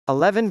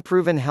11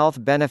 Proven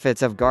health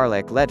benefits of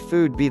garlic. Let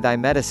food be thy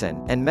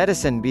medicine, and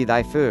medicine be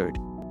thy food.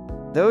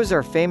 Those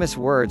are famous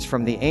words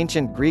from the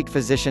ancient Greek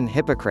physician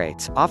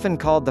Hippocrates, often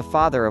called the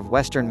father of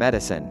Western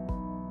medicine.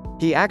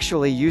 He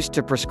actually used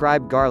to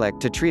prescribe garlic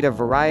to treat a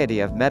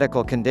variety of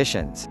medical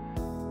conditions.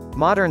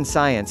 Modern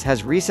science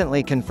has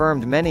recently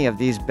confirmed many of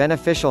these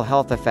beneficial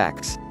health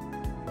effects.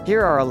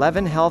 Here are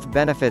 11 health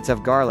benefits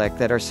of garlic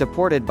that are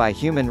supported by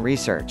human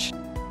research.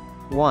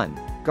 1.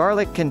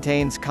 Garlic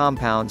contains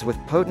compounds with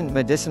potent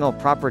medicinal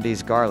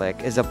properties. Garlic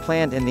is a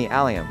plant in the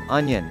allium,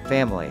 onion,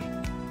 family.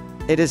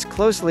 It is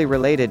closely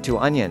related to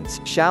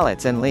onions,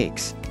 shallots and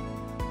leeks.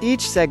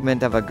 Each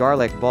segment of a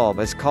garlic bulb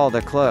is called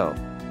a clove.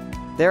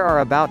 There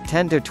are about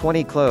 10 to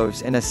 20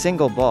 cloves in a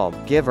single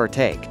bulb, give or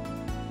take.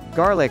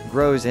 Garlic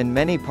grows in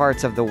many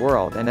parts of the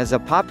world and is a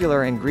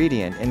popular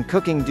ingredient in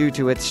cooking due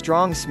to its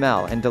strong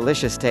smell and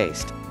delicious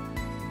taste.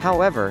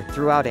 However,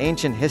 throughout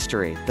ancient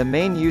history, the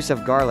main use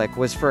of garlic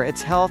was for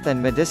its health and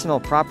medicinal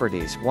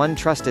properties. One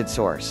trusted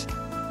source.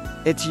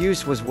 Its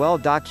use was well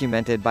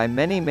documented by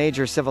many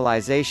major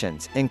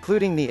civilizations,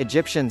 including the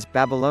Egyptians,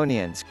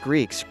 Babylonians,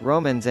 Greeks,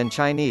 Romans and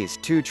Chinese.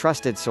 2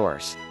 Trusted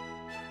source.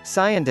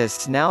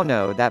 Scientists now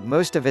know that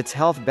most of its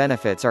health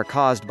benefits are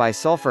caused by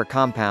sulfur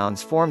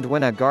compounds formed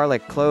when a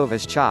garlic clove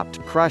is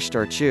chopped, crushed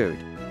or chewed.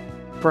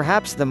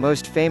 Perhaps the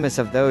most famous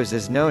of those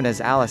is known as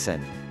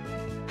allicin.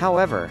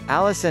 However,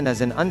 allicin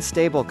is an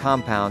unstable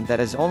compound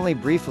that is only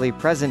briefly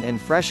present in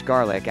fresh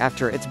garlic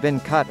after it's been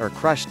cut or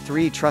crushed.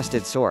 3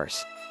 Trusted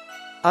source.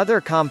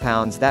 Other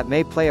compounds that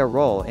may play a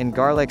role in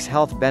garlic's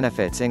health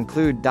benefits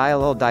include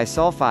diallyl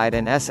disulfide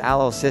and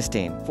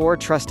S-allylcysteine. 4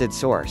 Trusted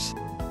source.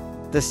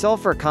 The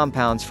sulfur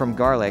compounds from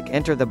garlic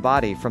enter the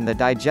body from the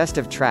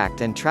digestive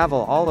tract and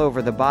travel all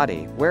over the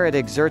body, where it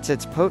exerts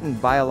its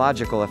potent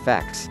biological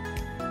effects.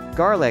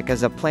 Garlic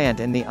is a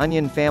plant in the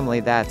onion family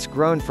that's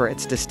grown for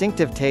its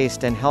distinctive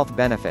taste and health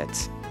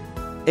benefits.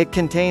 It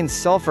contains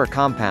sulfur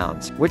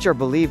compounds, which are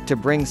believed to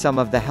bring some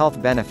of the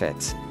health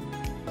benefits.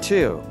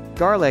 2.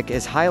 Garlic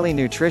is highly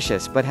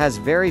nutritious but has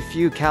very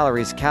few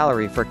calories.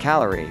 Calorie for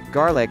calorie,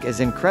 garlic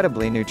is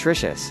incredibly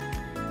nutritious.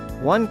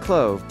 1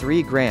 clove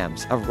 3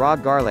 grams of raw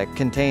garlic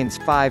contains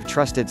 5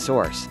 Trusted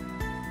source.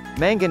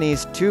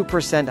 Manganese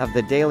 2% of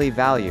the daily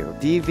value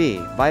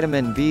DV,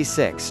 vitamin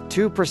B6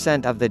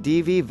 2% of the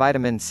DV,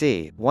 vitamin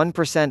C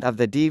 1% of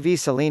the DV,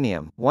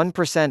 selenium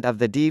 1% of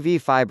the DV,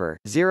 fiber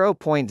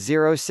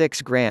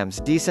 0.06 grams,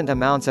 decent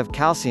amounts of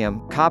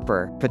calcium,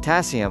 copper,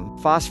 potassium,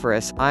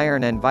 phosphorus,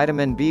 iron and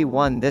vitamin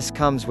B1. This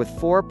comes with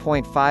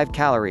 4.5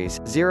 calories,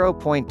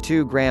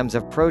 0.2 grams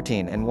of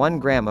protein and 1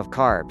 gram of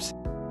carbs.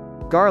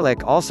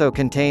 Garlic also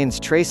contains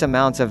trace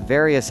amounts of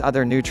various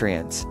other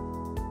nutrients.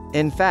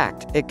 In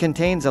fact, it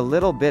contains a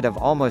little bit of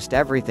almost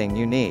everything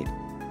you need.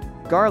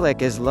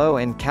 Garlic is low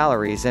in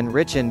calories and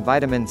rich in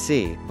vitamin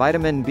C,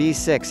 vitamin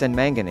B6 and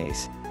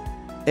manganese.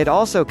 It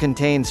also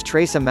contains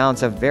trace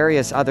amounts of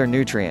various other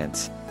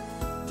nutrients.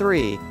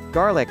 3.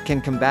 Garlic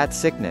can combat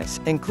sickness,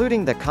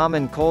 including the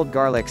common cold.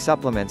 Garlic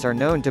supplements are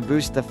known to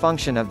boost the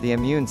function of the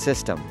immune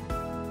system.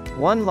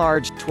 One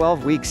large,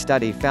 12-week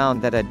study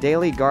found that a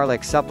daily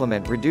garlic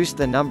supplement reduced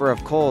the number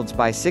of colds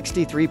by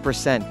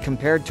 63%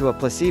 compared to a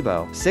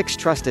placebo. 6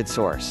 Trusted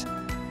source.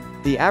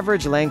 The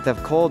average length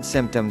of cold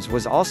symptoms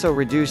was also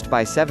reduced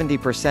by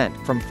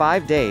 70%, from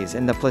 5 days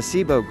in the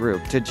placebo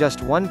group to just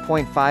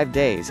 1.5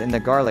 days in the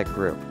garlic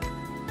group.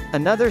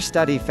 Another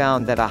study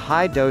found that a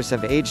high dose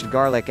of aged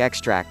garlic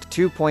extract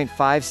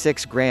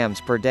 2.56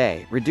 grams per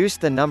day reduced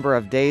the number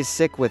of days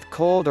sick with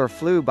cold or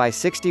flu by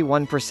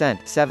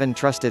 61%. 7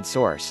 Trusted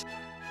source.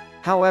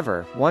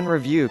 However, one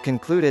review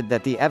concluded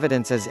that the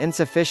evidence is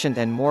insufficient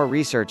and more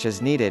research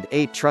is needed.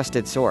 8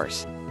 Trusted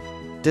source.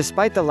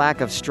 Despite the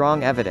lack of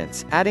strong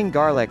evidence, adding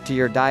garlic to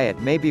your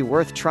diet may be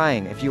worth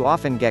trying if you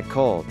often get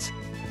colds.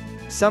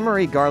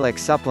 Summary: garlic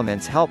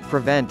supplements help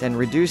prevent and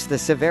reduce the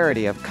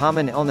severity of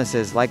common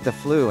illnesses like the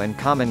flu and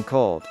common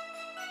cold.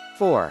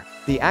 4.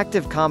 The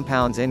active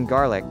compounds in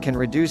garlic can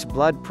reduce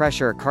blood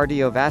pressure.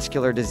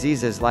 Cardiovascular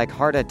diseases like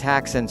heart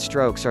attacks and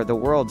strokes are the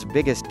world's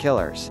biggest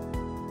killers.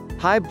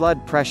 High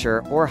blood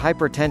pressure, or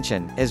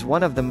hypertension, is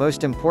one of the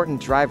most important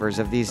drivers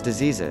of these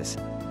diseases.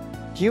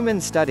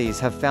 Human studies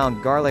have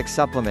found garlic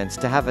supplements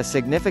to have a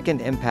significant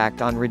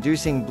impact on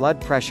reducing blood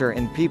pressure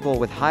in people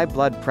with high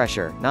blood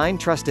pressure. 9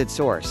 Trusted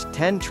source.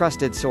 10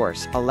 Trusted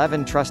source.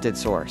 11 Trusted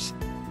source.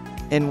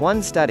 In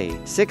one study,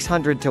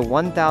 600 to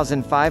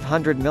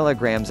 1,500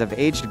 milligrams of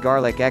aged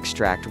garlic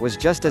extract was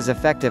just as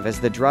effective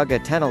as the drug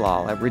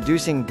atenolol at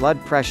reducing blood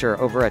pressure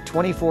over a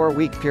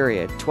 24-week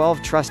period.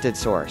 12 Trusted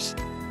source.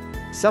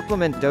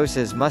 Supplement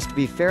doses must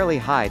be fairly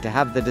high to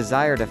have the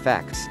desired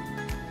effects.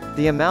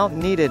 The amount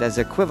needed is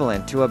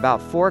equivalent to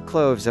about 4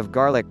 cloves of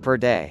garlic per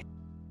day.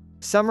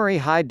 Summary: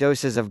 high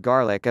doses of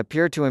garlic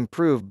appear to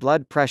improve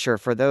blood pressure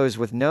for those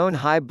with known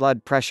high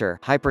blood pressure,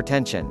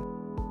 hypertension.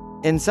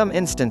 In some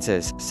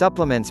instances,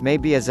 supplements may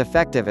be as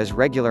effective as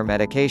regular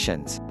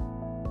medications.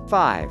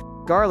 5.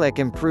 Garlic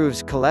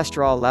improves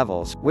cholesterol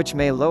levels, which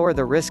may lower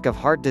the risk of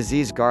heart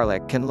disease.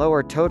 Garlic can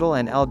lower total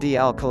and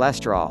LDL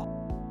cholesterol.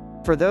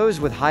 For those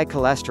with high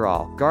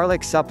cholesterol,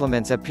 garlic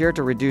supplements appear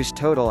to reduce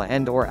total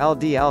and/or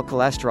LDL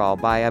cholesterol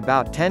by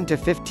about 10 to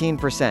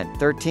 15%.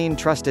 13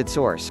 trusted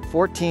source,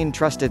 14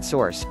 trusted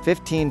source,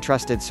 15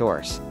 trusted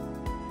source.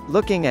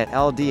 Looking at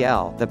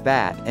LDL, the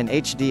bad, and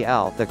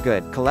HDL, the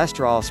good,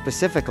 cholesterol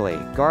specifically,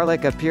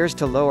 garlic appears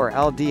to lower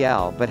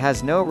LDL but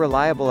has no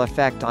reliable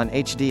effect on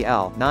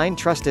HDL. 9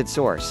 trusted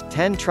source,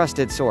 10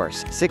 trusted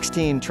source,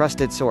 16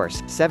 trusted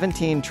source,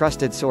 17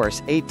 trusted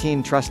source,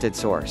 18 trusted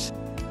source.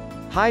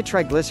 High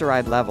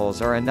triglyceride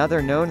levels are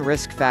another known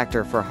risk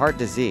factor for heart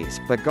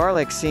disease, but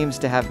garlic seems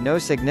to have no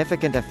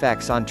significant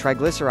effects on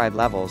triglyceride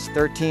levels.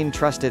 13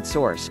 trusted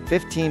source,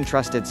 15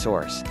 trusted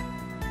source.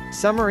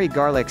 Summary: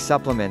 garlic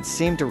supplements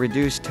seem to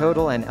reduce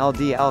total and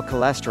LDL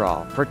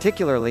cholesterol,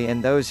 particularly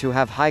in those who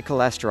have high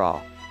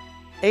cholesterol.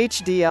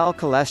 HDL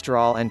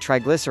cholesterol and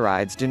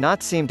triglycerides do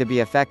not seem to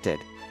be affected.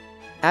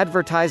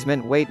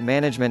 Advertisement weight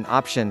management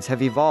options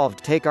have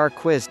evolved. Take our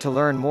quiz to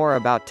learn more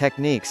about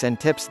techniques and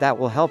tips that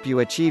will help you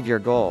achieve your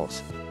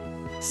goals.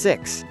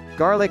 6.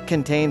 Garlic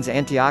contains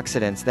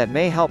antioxidants that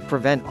may help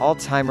prevent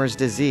Alzheimer's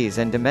disease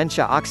and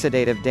dementia.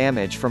 Oxidative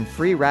damage from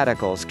free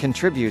radicals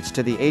contributes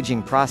to the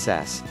aging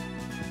process.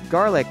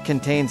 Garlic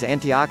contains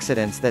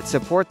antioxidants that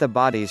support the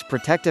body's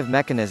protective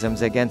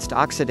mechanisms against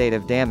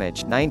oxidative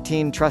damage.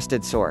 19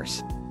 trusted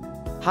source.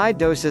 High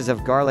doses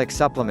of garlic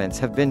supplements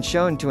have been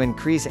shown to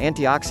increase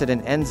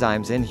antioxidant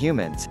enzymes in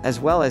humans, as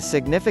well as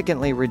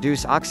significantly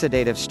reduce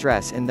oxidative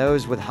stress in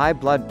those with high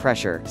blood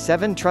pressure.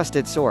 7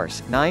 trusted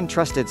source, 9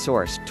 trusted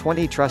source,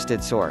 20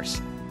 trusted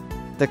source.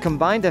 The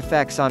combined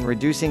effects on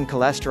reducing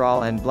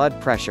cholesterol and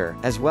blood pressure,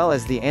 as well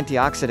as the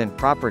antioxidant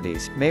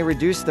properties, may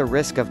reduce the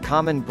risk of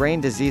common brain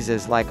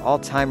diseases like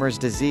Alzheimer's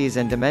disease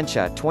and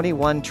dementia.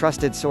 21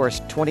 trusted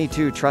source,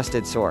 22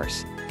 trusted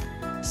source.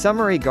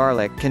 Summary: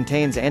 garlic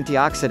contains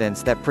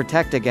antioxidants that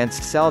protect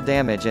against cell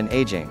damage and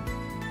aging.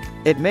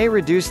 It may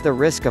reduce the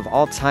risk of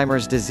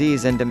Alzheimer's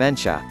disease and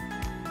dementia.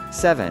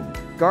 7.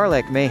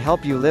 Garlic may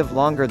help you live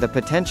longer. The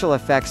potential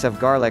effects of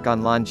garlic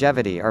on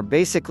longevity are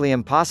basically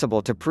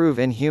impossible to prove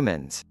in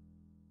humans.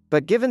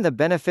 But given the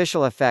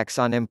beneficial effects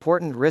on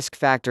important risk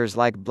factors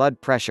like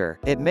blood pressure,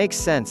 it makes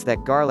sense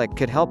that garlic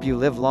could help you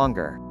live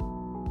longer.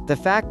 The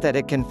fact that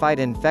it can fight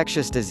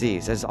infectious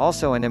disease is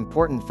also an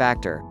important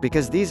factor,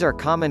 because these are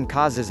common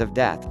causes of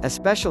death,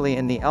 especially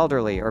in the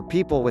elderly or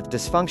people with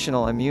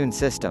dysfunctional immune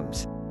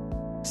systems.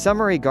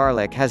 Summary: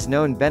 garlic has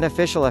known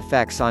beneficial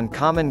effects on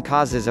common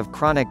causes of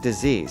chronic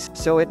disease,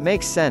 so it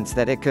makes sense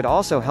that it could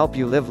also help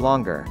you live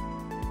longer.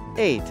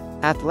 8.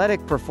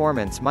 Athletic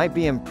performance might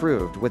be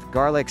improved with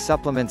garlic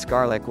supplements.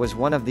 Garlic was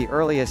one of the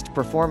earliest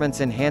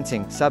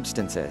performance-enhancing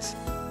substances.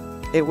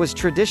 It was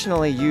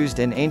traditionally used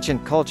in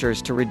ancient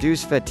cultures to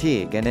reduce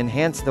fatigue and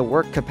enhance the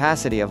work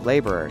capacity of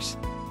laborers.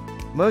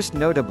 Most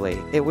notably,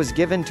 it was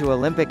given to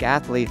Olympic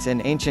athletes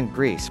in ancient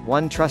Greece.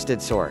 1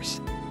 trusted source.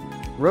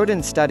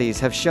 Rodent studies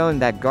have shown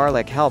that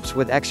garlic helps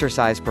with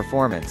exercise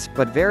performance,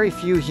 but very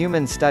few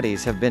human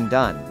studies have been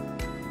done.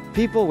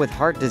 People with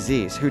heart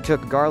disease who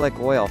took garlic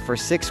oil for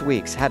 6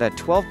 weeks had a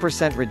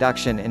 12%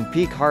 reduction in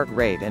peak heart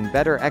rate and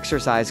better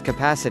exercise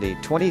capacity.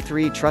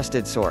 23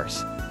 trusted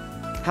source.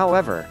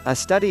 However, a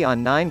study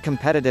on 9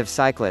 competitive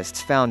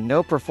cyclists found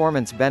no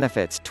performance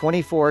benefits.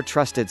 24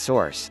 trusted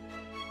source.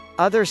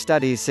 Other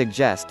studies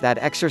suggest that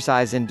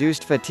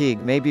exercise-induced fatigue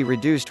may be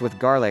reduced with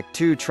garlic.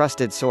 2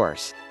 trusted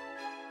source.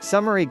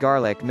 Summary: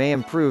 garlic may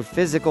improve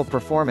physical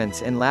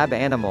performance in lab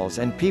animals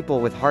and people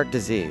with heart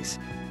disease.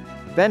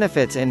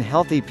 Benefits in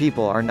healthy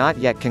people are not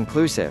yet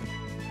conclusive.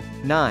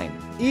 9.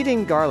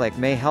 Eating garlic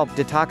may help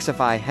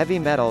detoxify heavy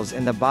metals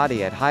in the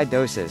body at high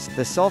doses.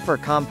 The sulfur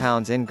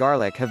compounds in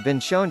garlic have been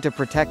shown to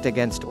protect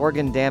against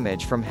organ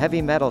damage from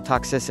heavy metal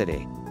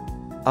toxicity.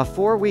 A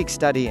 4-week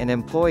study in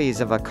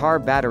employees of a car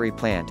battery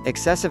plant,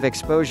 excessive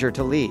exposure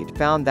to lead,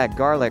 found that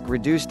garlic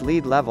reduced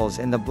lead levels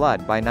in the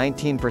blood by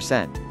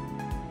 19%.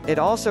 It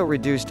also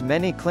reduced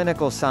many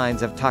clinical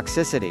signs of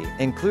toxicity,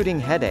 including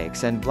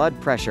headaches and blood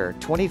pressure.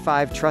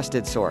 25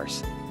 trusted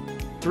source.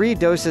 3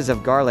 doses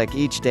of garlic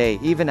each day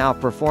even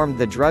outperformed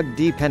the drug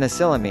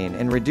D-penicillamine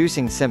in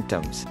reducing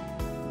symptoms.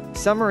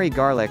 Summary: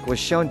 garlic was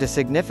shown to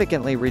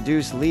significantly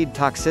reduce lead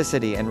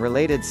toxicity and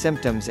related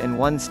symptoms in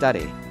 1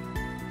 study.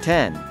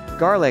 10.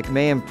 Garlic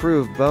may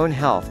improve bone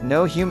health.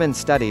 No human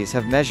studies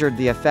have measured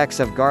the effects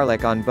of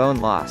garlic on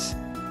bone loss.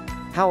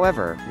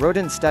 However,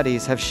 rodent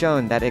studies have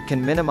shown that it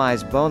can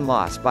minimize bone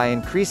loss by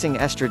increasing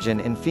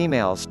estrogen in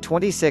females.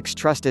 26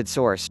 trusted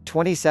source,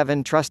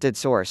 27 trusted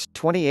source,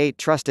 28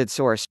 trusted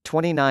source,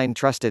 29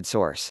 trusted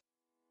source.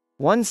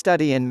 1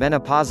 study in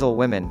menopausal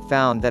women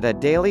found that a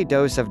daily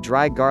dose of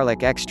dry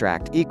garlic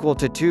extract equal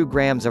to 2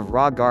 grams of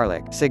raw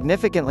garlic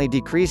significantly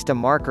decreased a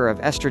marker of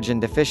estrogen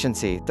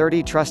deficiency.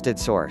 30 trusted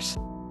source.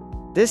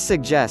 This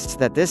suggests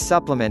that this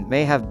supplement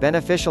may have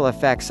beneficial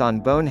effects on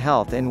bone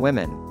health in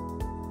women.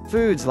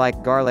 Foods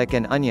like garlic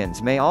and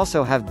onions may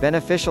also have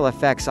beneficial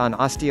effects on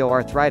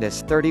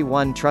osteoarthritis.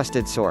 31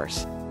 trusted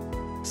source.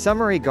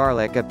 Summary: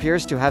 garlic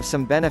appears to have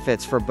some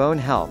benefits for bone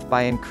health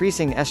by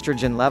increasing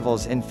estrogen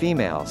levels in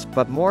females,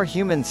 but more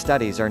human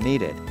studies are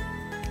needed.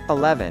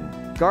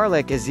 11.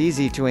 Garlic is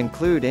easy to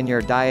include in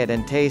your diet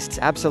and tastes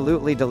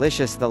absolutely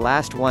delicious. The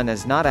last one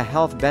is not a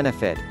health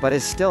benefit, but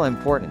is still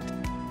important.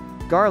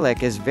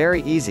 Garlic is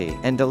very easy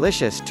and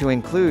delicious to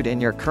include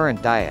in your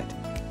current diet.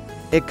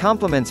 It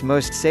complements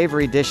most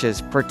savory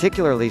dishes,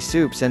 particularly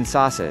soups and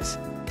sauces.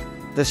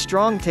 The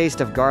strong taste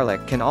of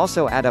garlic can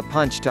also add a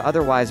punch to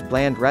otherwise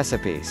bland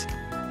recipes.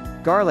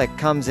 Garlic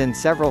comes in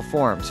several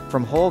forms,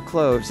 from whole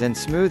cloves and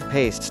smooth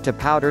pastes to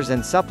powders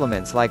and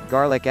supplements like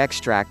garlic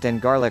extract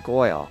and garlic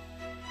oil.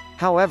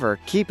 However,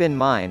 keep in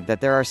mind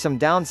that there are some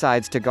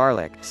downsides to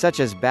garlic,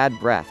 such as bad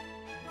breath.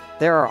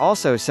 There are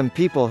also some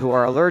people who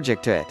are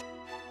allergic to it.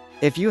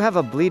 If you have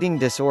a bleeding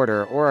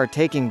disorder or are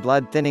taking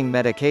blood-thinning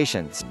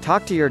medications,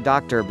 talk to your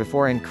doctor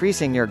before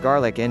increasing your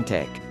garlic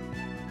intake.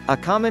 A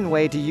common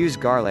way to use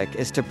garlic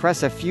is to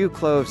press a few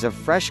cloves of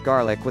fresh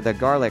garlic with a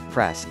garlic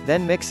press,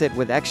 then mix it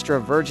with extra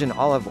virgin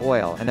olive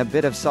oil and a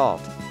bit of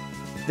salt.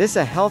 This is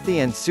a healthy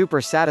and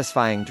super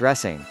satisfying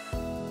dressing.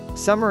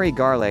 Summary: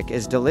 garlic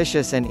is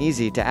delicious and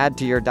easy to add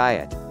to your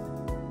diet.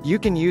 You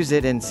can use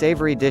it in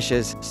savory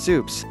dishes,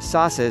 soups,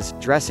 sauces,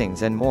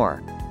 dressings and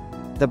more.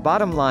 The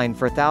bottom line: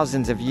 for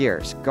thousands of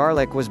years,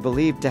 garlic was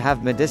believed to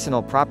have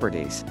medicinal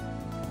properties.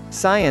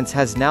 Science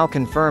has now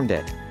confirmed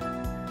it.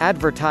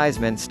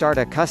 Advertisement: start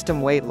a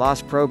custom weight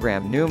loss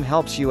program. Noom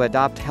helps you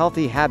adopt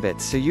healthy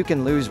habits so you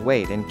can lose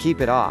weight and keep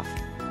it off.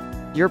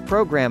 Your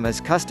program is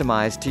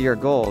customized to your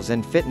goals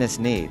and fitness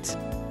needs.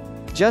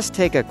 Just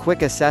take a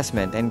quick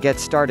assessment and get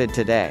started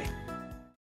today.